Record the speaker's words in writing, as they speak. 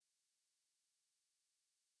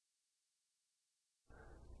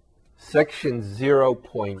Section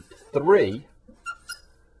 0.3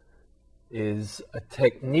 is a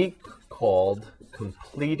technique called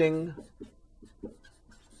completing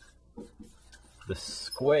the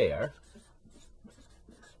square.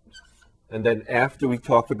 And then after we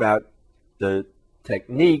talk about the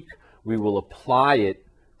technique, we will apply it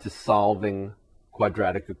to solving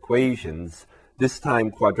quadratic equations. This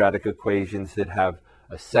time quadratic equations that have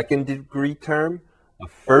a second degree term, a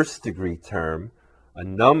first degree term, a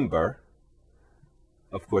number,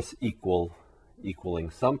 of course equaling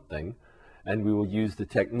something, and we will use the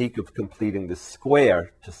technique of completing the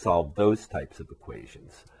square to solve those types of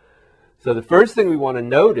equations. So the first thing we want to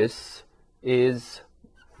notice is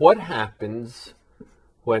what happens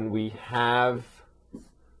when we have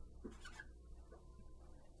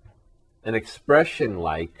an expression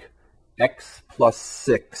like x plus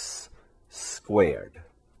 6 squared.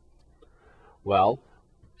 Well,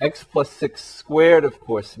 x plus 6 squared, of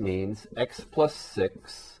course, means x plus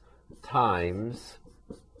 6 times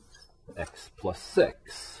x plus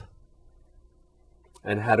 6.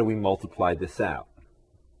 And how do we multiply this out?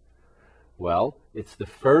 Well, it's the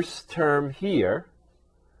first term here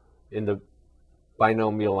in the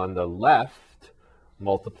binomial on the left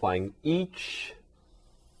multiplying each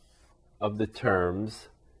of the terms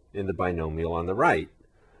in the binomial on the right.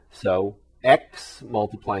 So x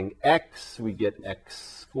multiplying x, we get x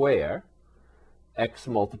squared. X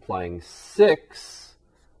multiplying 6,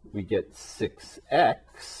 we get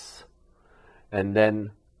 6x. And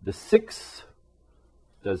then the 6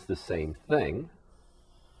 does the same thing.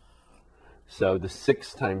 So the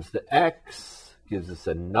 6 times the x gives us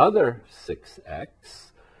another 6x.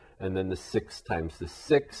 And then the 6 times the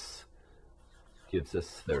 6 gives us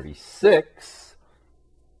 36.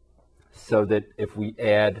 So that if we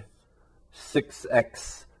add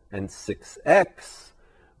 6x and 6x,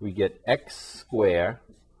 we get x squared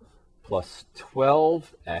plus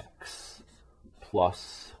 12x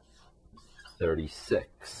plus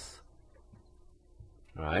 36.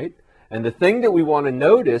 All right? And the thing that we want to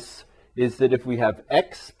notice is that if we have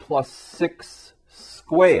x plus 6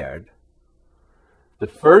 squared, the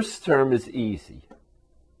first term is easy.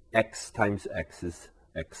 X times x is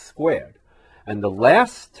x squared. And the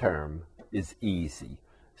last term is easy.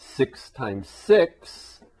 6 times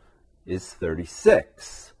 6 is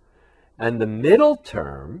 36. And the middle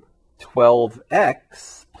term,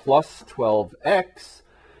 12x plus 12x,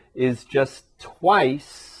 is just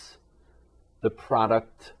twice the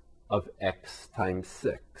product of x times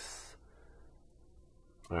 6.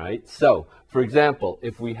 All right, so, for example,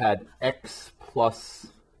 if we had x plus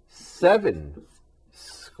 7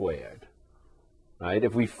 squared, right,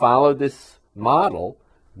 if we follow this model,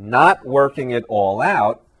 not working it all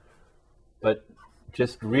out, but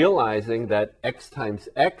just realizing that x times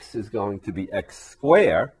x is going to be x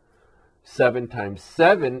squared, 7 times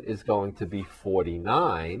 7 is going to be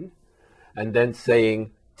 49, and then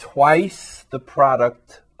saying twice the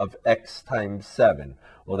product of x times 7.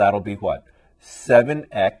 Well, that'll be what?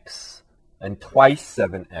 7x, and twice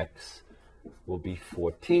 7x will be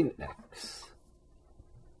 14x.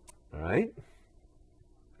 All right?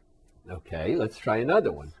 Okay, let's try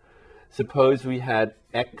another one. Suppose we had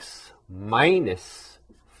x minus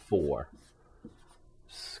 4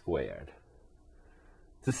 squared.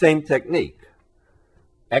 It's the same technique.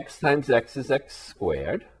 X times x is x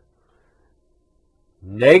squared.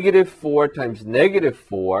 Negative 4 times negative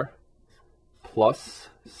 4 plus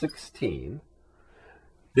 16.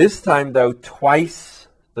 This time, though, twice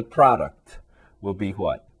the product will be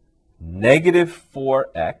what? Negative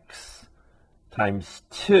 4x times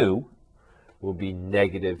 2 will be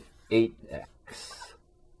negative 8x.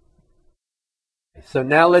 So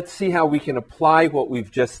now let's see how we can apply what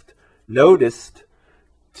we've just noticed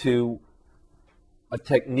to a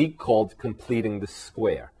technique called completing the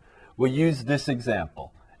square. We'll use this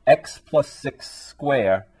example. X plus 6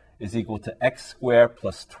 squared is equal to x squared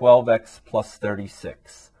plus 12x plus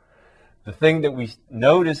 36. The thing that we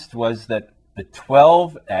noticed was that the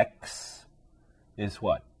 12x is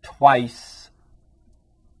what? Twice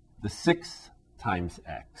the 6 times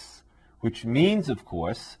x, which means, of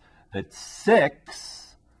course, that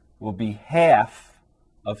 6 will be half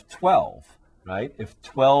of 12, right? If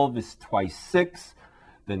 12 is twice 6,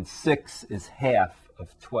 then 6 is half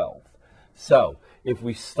of 12. So if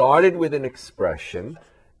we started with an expression,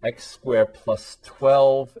 x squared plus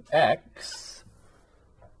 12x,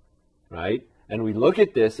 right? And we look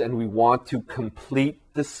at this and we want to complete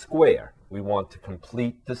the square. We want to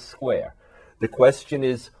complete the square. The question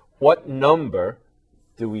is, what number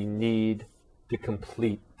do we need to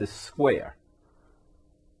complete the square?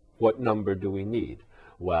 What number do we need?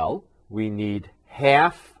 Well, we need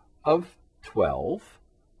half of 12.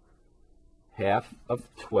 Half of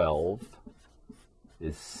 12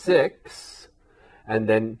 is 6. And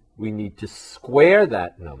then we need to square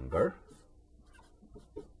that number.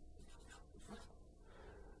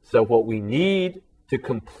 So what we need to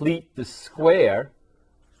complete the square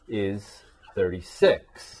is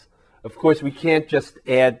 36. Of course, we can't just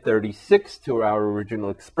add 36 to our original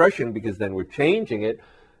expression because then we're changing it.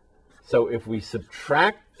 So if we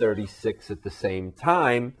subtract 36 at the same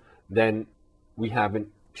time, then we haven't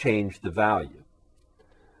changed the value.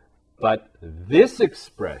 But this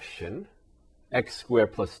expression, x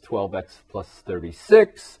squared plus 12x plus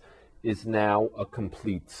 36, is now a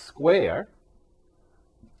complete square.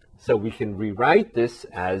 So we can rewrite this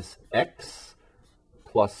as x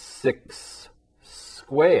plus 6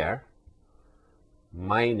 squared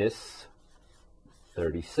minus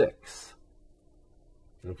 36.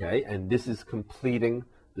 Okay, and this is completing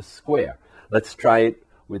the square. Let's try it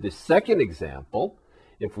with the second example.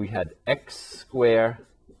 If we had x squared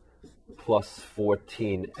plus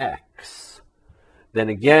 14x, then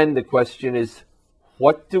again the question is,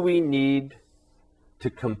 what do we need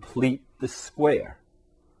to complete the square?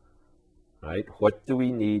 Right? What do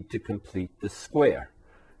we need to complete the square?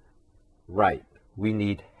 Right. We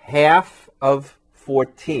need half of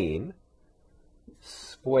 14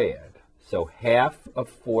 squared. So half of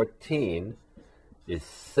 14 is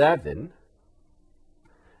 7,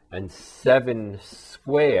 and 7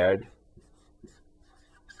 squared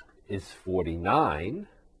is 49.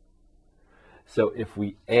 So if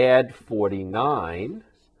we add 49,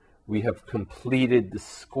 we have completed the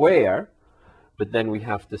square. But then we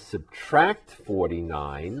have to subtract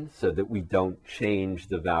 49 so that we don't change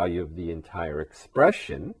the value of the entire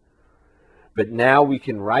expression. But now we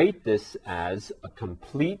can write this as a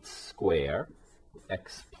complete square,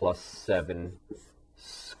 x plus 7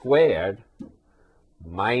 squared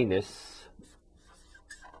minus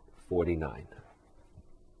 49.